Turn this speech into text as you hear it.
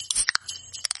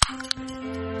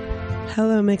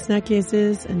Hello, Mixed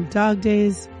Nutcases and Dog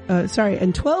Days,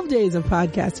 and 12 Days of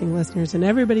Podcasting listeners and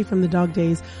everybody from the Dog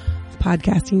Days of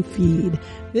Podcasting feed.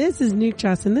 This is Nuke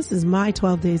Chess and this is my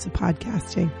 12 Days of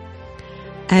Podcasting.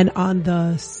 And on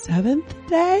the 7th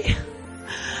day,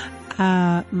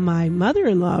 my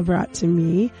mother-in-law brought to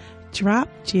me drop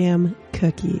jam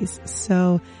cookies.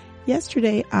 So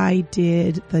yesterday I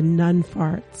did the nun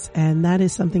farts, and that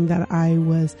is something that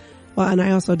and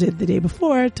I also did the day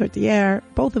before, tortillere.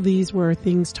 Both of these were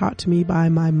things taught to me by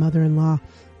my mother-in-law.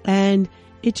 And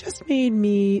it just made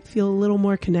me feel a little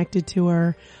more connected to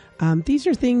her. These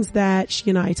are things that she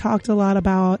and I talked a lot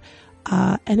about.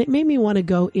 And it made me want to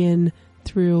go in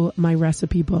through my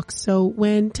recipe book. So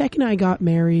when Tech and I got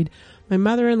married, my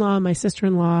mother-in-law and my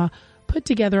sister-in-law put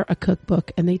together a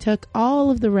cookbook, and they took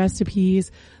all of the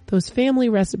recipes, those family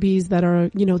recipes that are,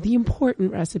 the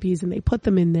important recipes, and they put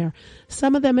them in there.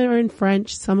 Some of them are in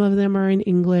French. Some of them are in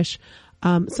English.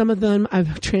 Some of them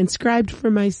I've transcribed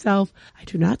for myself. I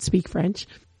do not speak French.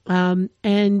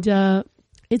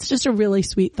 It's just a really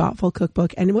sweet, thoughtful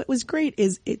cookbook. And what was great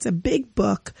is it's a big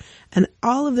book, and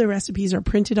all of the recipes are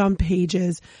printed on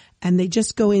pages, and they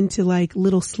just go into like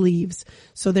little sleeves.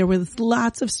 So there was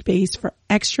lots of space for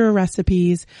extra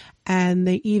recipes, and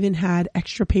they even had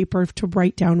extra paper to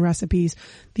write down recipes.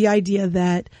 The idea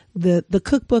that the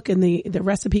cookbook and the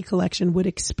recipe collection would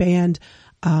expand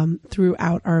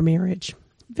throughout our marriage.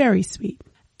 Very sweet.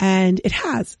 And it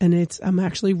has, and I'm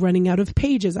actually running out of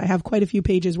pages. I have quite a few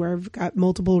pages where I've got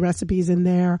multiple recipes in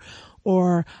there,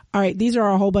 or, all right, these are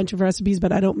a whole bunch of recipes,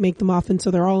 but I don't make them often, so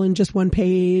they're all in just one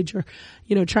page, or,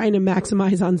 trying to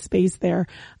maximize on space there,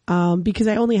 because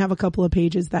I only have a couple of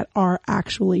pages that are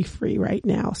actually free right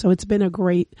now. So it's been a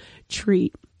great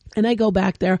treat. And I go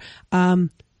back there.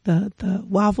 The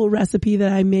waffle recipe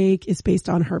that I make is based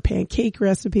on her pancake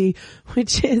recipe,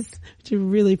 which is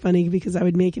really funny because I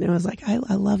would make it and I was like, I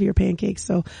love your pancakes.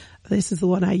 So this is the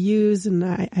one I use, and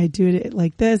I do it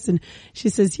like this. And she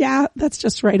says, yeah, that's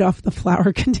just right off the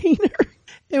flour container.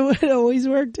 It always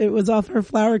worked. It was off her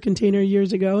flour container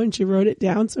years ago, and she wrote it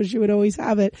down so she would always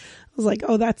have it. I was like,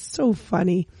 oh, that's so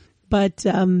funny. But,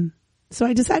 so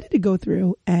I decided to go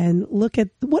through and look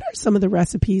at what are some of the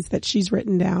recipes that she's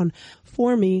written down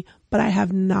for me, but I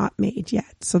have not made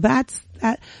yet. So that's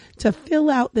that. To fill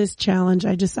out this challenge,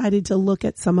 I decided to look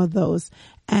at some of those.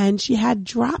 And she had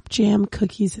drop jam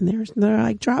cookies in there. They're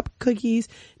like drop cookies,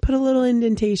 put a little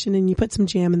indentation, and you put some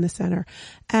jam in the center.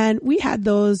 And we had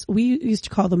those. We used to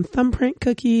call them thumbprint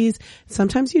cookies.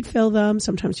 Sometimes you'd fill them.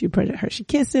 Sometimes you'd put a Hershey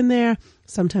Kiss in there.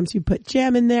 Sometimes you put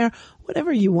jam in there.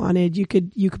 Whatever you wanted, you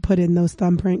could put in those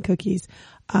thumbprint cookies.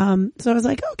 So I was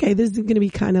like, okay, this is going to be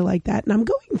kind of like that. And I'm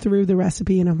going through the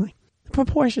recipe, and I'm like, the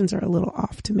proportions are a little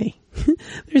off to me.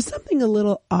 There's something a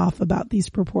little off about these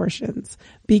proportions,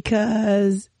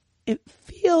 because it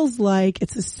feels like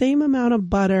it's the same amount of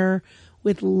butter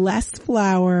with less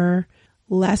flour,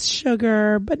 less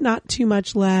sugar, but not too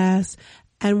much less.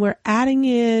 And we're adding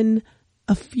in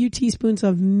a few teaspoons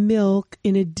of milk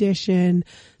in addition.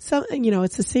 So,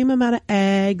 it's the same amount of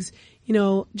eggs,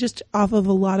 just off of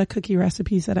a lot of cookie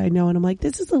recipes that I know. And I'm like,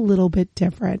 this is a little bit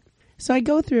different. So I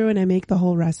go through and I make the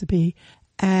whole recipe,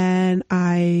 and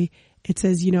it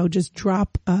says, just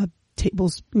drop a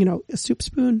soup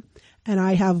spoon, and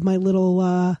I have my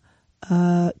little,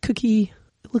 cookie.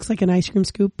 It looks like an ice cream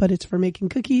scoop, but it's for making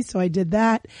cookies. So I did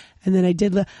that. And then I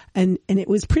did and it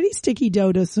was pretty sticky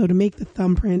dough. So to make the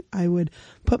thumbprint, I would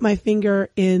put my finger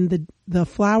in the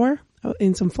flour,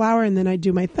 in some flour, and then I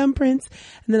do my thumbprints.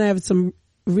 And then I have some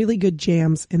really good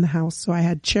jams in the house. So I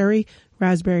had cherry,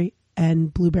 raspberry,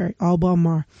 and blueberry, all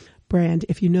Bonmar brand.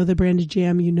 If you know the brand of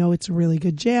jam, it's a really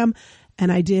good jam.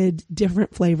 And I did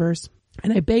different flavors,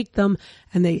 and I baked them,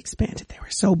 and they expanded. They were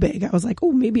so big. I was like,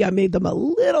 oh, maybe I made them a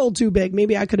little too big.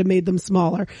 Maybe I could have made them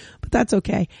smaller, but that's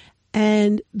okay.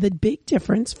 And the big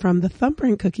difference from the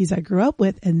thumbprint cookies I grew up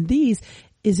with and these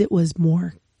is it was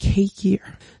more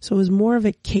cakier. So it was more of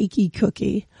a cakey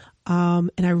cookie.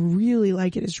 And I really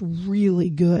like it. It's really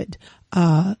good.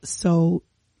 So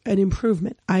an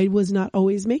improvement. I was not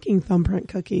always making thumbprint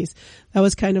cookies. That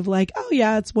was kind of like, oh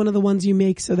yeah, it's one of the ones you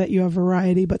make so that you have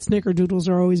variety, but snickerdoodles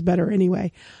are always better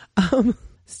anyway.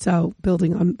 So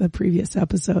building on the previous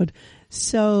episode.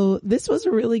 So this was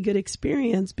a really good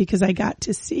experience because I got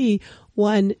to see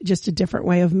just a different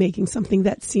way of making something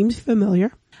that seemed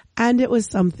familiar. And it was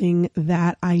something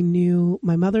that I knew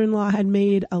my mother-in-law had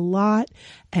made a lot.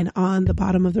 And on the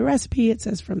bottom of the recipe, it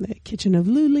says from the kitchen of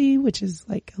Luli, which is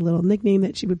like a little nickname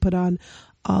that she would put on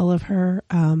all of her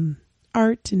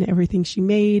art and everything she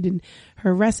made and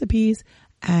her recipes.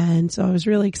 And so I was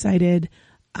really excited.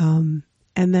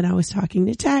 And then I was talking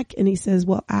to Tech and he says,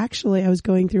 well, actually I was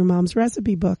going through Mom's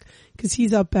recipe book because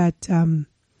he's up at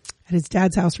his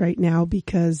dad's house right now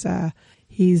because,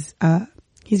 he's got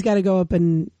to go up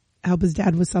and help his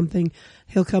dad with something.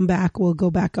 He'll come back. We'll go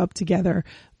back up together.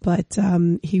 But,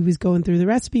 he was going through the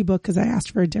recipe book because I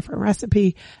asked for a different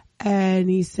recipe. And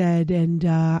he said,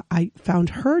 I found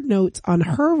her notes on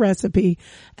her recipe,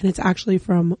 and it's actually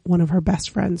from one of her best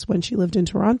friends when she lived in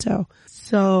Toronto.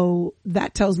 So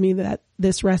that tells me that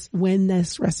when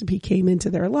this recipe came into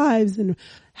their lives and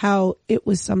how it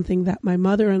was something that my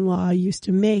mother-in-law used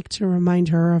to make to remind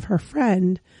her of her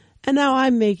friend. And now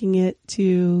I'm making it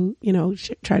to,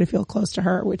 try to feel close to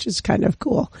her, which is kind of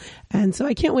cool. And so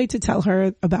I can't wait to tell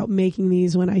her about making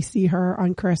these when I see her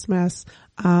on Christmas.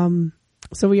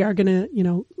 So we are gonna,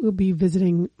 we'll be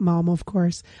visiting Mom, of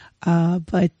course.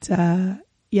 But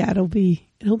it'll be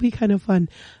kind of fun.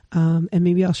 And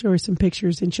maybe I'll show her some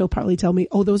pictures and she'll probably tell me,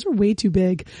 oh, those are way too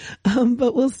big.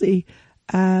 But we'll see.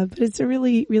 But it's a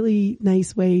really, really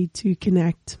nice way to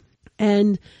connect.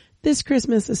 And this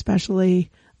Christmas,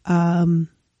 especially,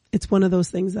 it's one of those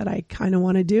things that I kind of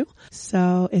want to do.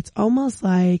 So it's almost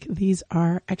like these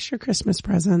are extra Christmas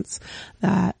presents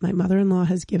that my mother-in-law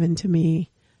has given to me.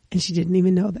 And she didn't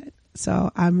even know that.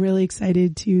 So I'm really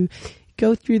excited to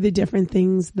go through the different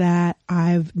things that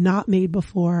I've not made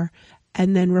before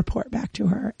and then report back to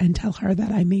her and tell her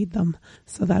that I made them.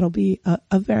 So that'll be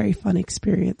a very fun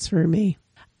experience for me.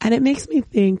 And it makes me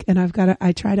think, and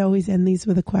I try to always end these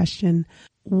with a question.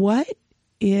 What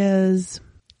is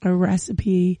a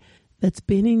recipe that's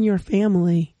been in your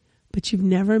family, but you've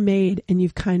never made and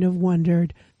you've kind of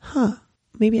wondered,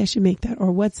 maybe I should make that,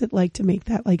 or what's it like to make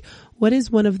that? Like, what is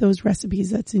one of those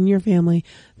recipes that's in your family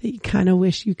that you kind of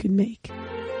wish you could make?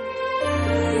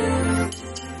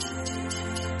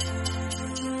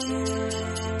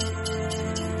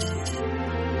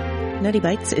 Nutty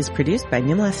Bites is produced by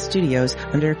Nimlas Studios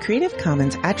under a Creative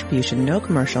Commons Attribution No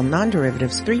Commercial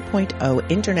Non-Derivatives 3.0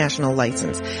 International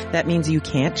License. That means you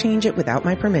can't change it without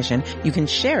my permission. You can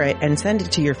share it and send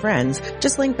it to your friends.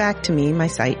 Just link back to me, my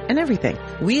site, and everything.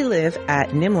 We live at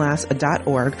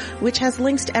nimlas.org, which has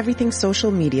links to everything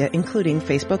social media, including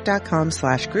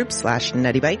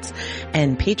facebook.com/group/nuttybites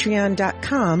and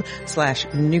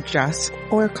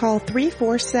patreon.com/nukejoss, or call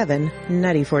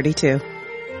 347-NUTTY42.